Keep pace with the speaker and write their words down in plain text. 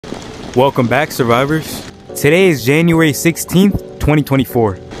Welcome back, survivors. Today is January 16th,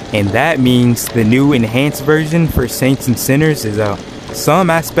 2024, and that means the new enhanced version for Saints and Sinners is out. Some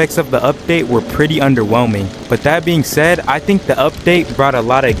aspects of the update were pretty underwhelming, but that being said, I think the update brought a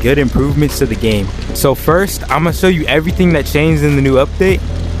lot of good improvements to the game. So first, I'm gonna show you everything that changed in the new update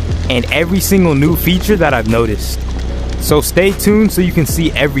and every single new feature that I've noticed. So stay tuned so you can see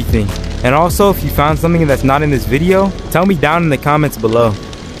everything. And also, if you found something that's not in this video, tell me down in the comments below.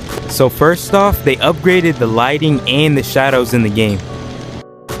 So first off, they upgraded the lighting and the shadows in the game.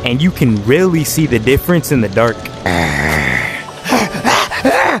 And you can really see the difference in the dark.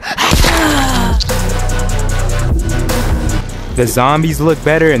 The zombies look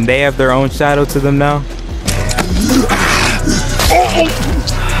better and they have their own shadow to them now.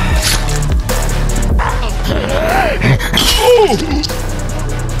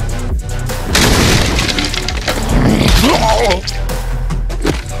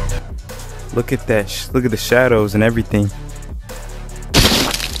 Look at that, look at the shadows and everything.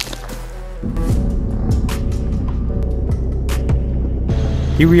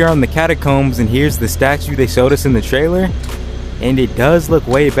 Here we are in the catacombs, and here's the statue they showed us in the trailer, and it does look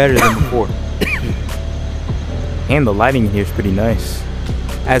way better than before. And the lighting in here is pretty nice,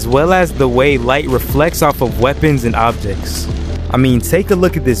 as well as the way light reflects off of weapons and objects. I mean, take a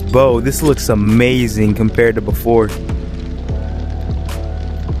look at this bow. This looks amazing compared to before.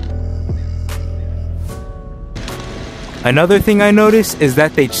 Another thing I noticed is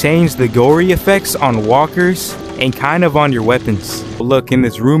that they changed the gory effects on walkers and kind of on your weapons. Look, in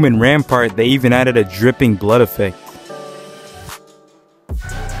this room in Rampart, they even added a dripping blood effect.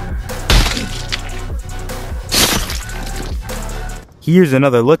 Here's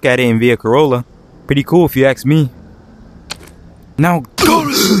another look at it in Via Corolla. Pretty cool if you ask me. Now go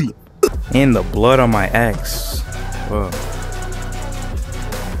to sleep. And the blood on my axe. Whoa.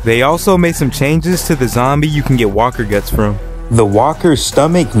 They also made some changes to the zombie you can get walker guts from. The walker's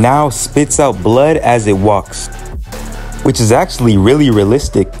stomach now spits out blood as it walks, which is actually really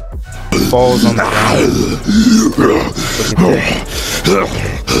realistic. It falls on the ground. Look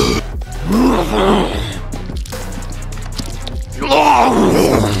at that.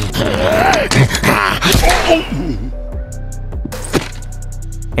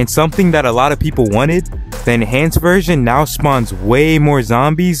 And something that a lot of people wanted, the enhanced version now spawns way more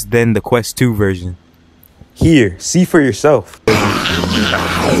zombies than the Quest 2 version. Here, see for yourself.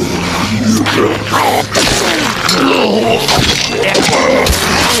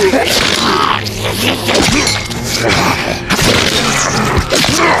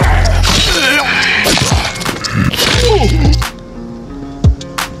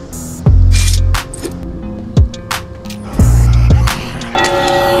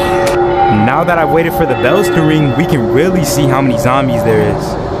 Now that I've waited for the bells to ring, we can really see how many zombies there is.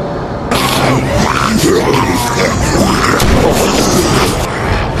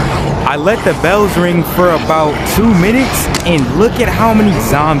 I let the bells ring for about 2 minutes and look at how many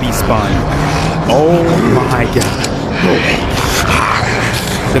zombies spawned. Oh my god.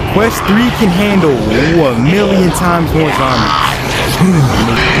 The Quest 3 can handle 1,000,000 times more zombies.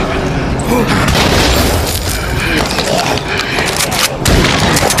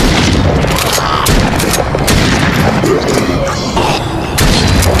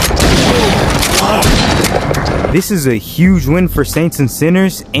 This is a huge win for Saints and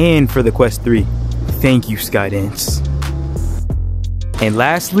Sinners and for the Quest 3. Thank you, Skydance. And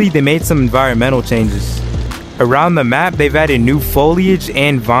lastly, they made some environmental changes. Around the map, they've added new foliage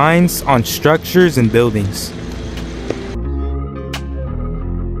and vines on structures and buildings.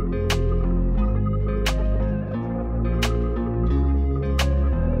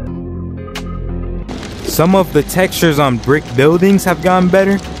 Some of the textures on brick buildings have gotten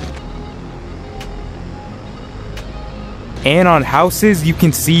better. And on houses, you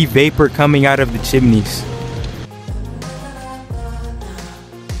can see vapor coming out of the chimneys.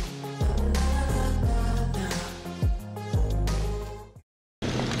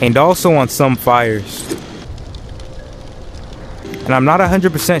 And also on some fires. And I'm not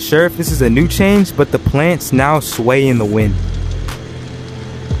 100% sure if this is a new change, but the plants now sway in the wind.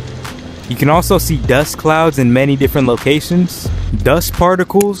 You can also see dust clouds in many different locations, dust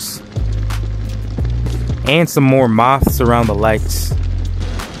particles, and some more moths around the lights.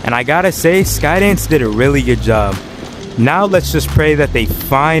 And I gotta say, Skydance did a really good job. Now let's just pray that they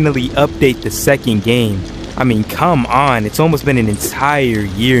finally update the second game. I mean, come on, it's almost been an entire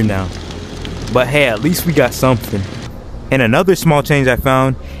year now. But hey, at least we got something. And another small change I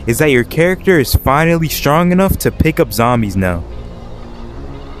found is that your character is finally strong enough to pick up zombies now.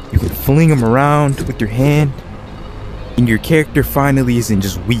 You can fling them around with your hand. and your character finally isn't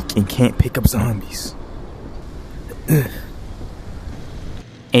just weak and can't pick up zombies.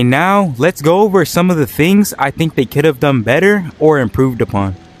 And now, let's go over some of the things I think they could have done better or improved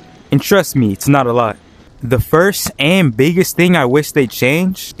upon. And trust me, it's not a lot. The first and biggest thing I wish they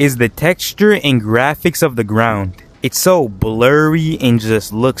changed is the texture and graphics of the ground. It's so blurry and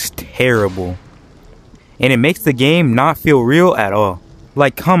just looks terrible. And it makes the game not feel real at all.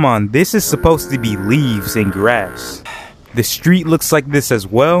 Like, come on, this is supposed to be leaves and grass. The street looks like this as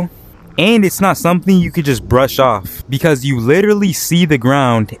well. And it's not something you could just brush off, because you literally see the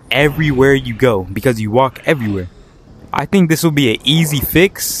ground everywhere you go, because you walk everywhere. I think this will be an easy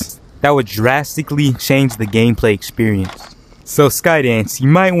fix that would drastically change the gameplay experience. So Skydance, you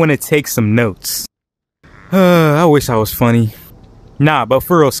might want to take some notes. I wish I was funny. Nah, but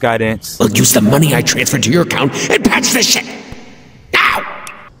for real, Skydance. We'll use the money I transferred to your account and patch this shit! Now!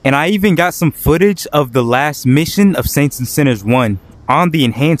 And I even got some footage of the last mission of Saints and Sinners 1 on the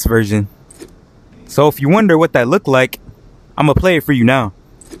enhanced version. So if you wonder what that looked like, I'm gonna play it for you now.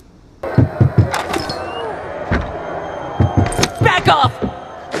 Back off!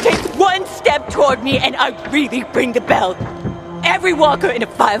 Take one step toward me and I really ring the bell. Every walker in a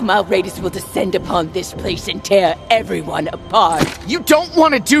 5-mile radius will descend upon this place and tear everyone apart. You don't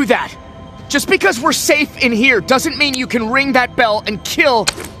want to do that! Just because we're safe in here doesn't mean you can ring that bell and kill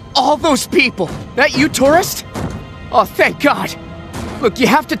all those people. That you, tourist? Oh, thank God. Look, you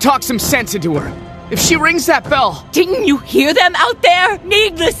have to talk some sense into her. If she rings that bell... Didn't you hear them out there?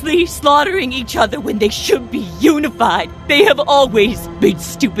 Needlessly slaughtering each other when they should be unified. They have always been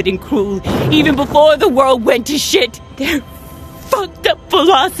stupid and cruel, even before the world went to shit. Their fucked up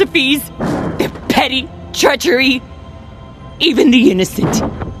philosophies, their petty treachery, even the innocent,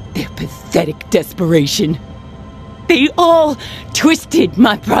 their pathetic desperation. They all twisted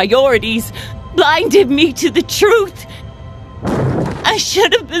my priorities, blinded me to the truth. I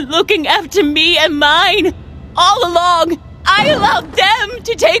should have been looking after me and mine. All along, I allowed them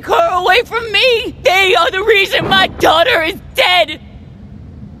to take her away from me. They are the reason my daughter is dead.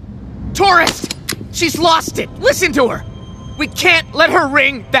 Tourist! She's lost it! Listen to her! We can't let her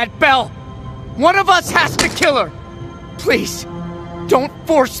ring that bell! One of us has to kill her! Please, don't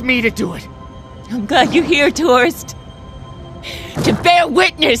force me to do it. I'm glad you're here, tourist. To bear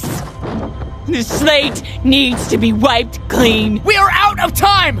witness. The slate needs to be wiped clean. We are out of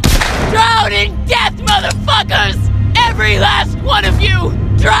time! Drown in death, motherfuckers! Every last one of you!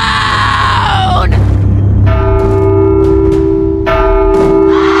 Drown!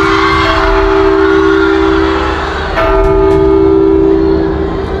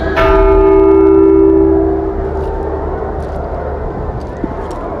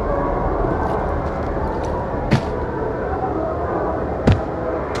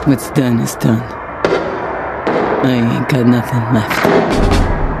 What's done is done. I ain't got nothing left.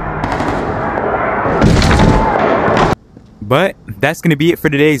 But that's gonna be it for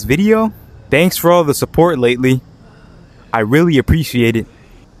today's video. Thanks for all the support lately. I really appreciate it.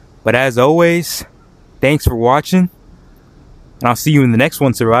 But as always, thanks for watching. And I'll see you in the next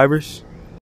one, survivors.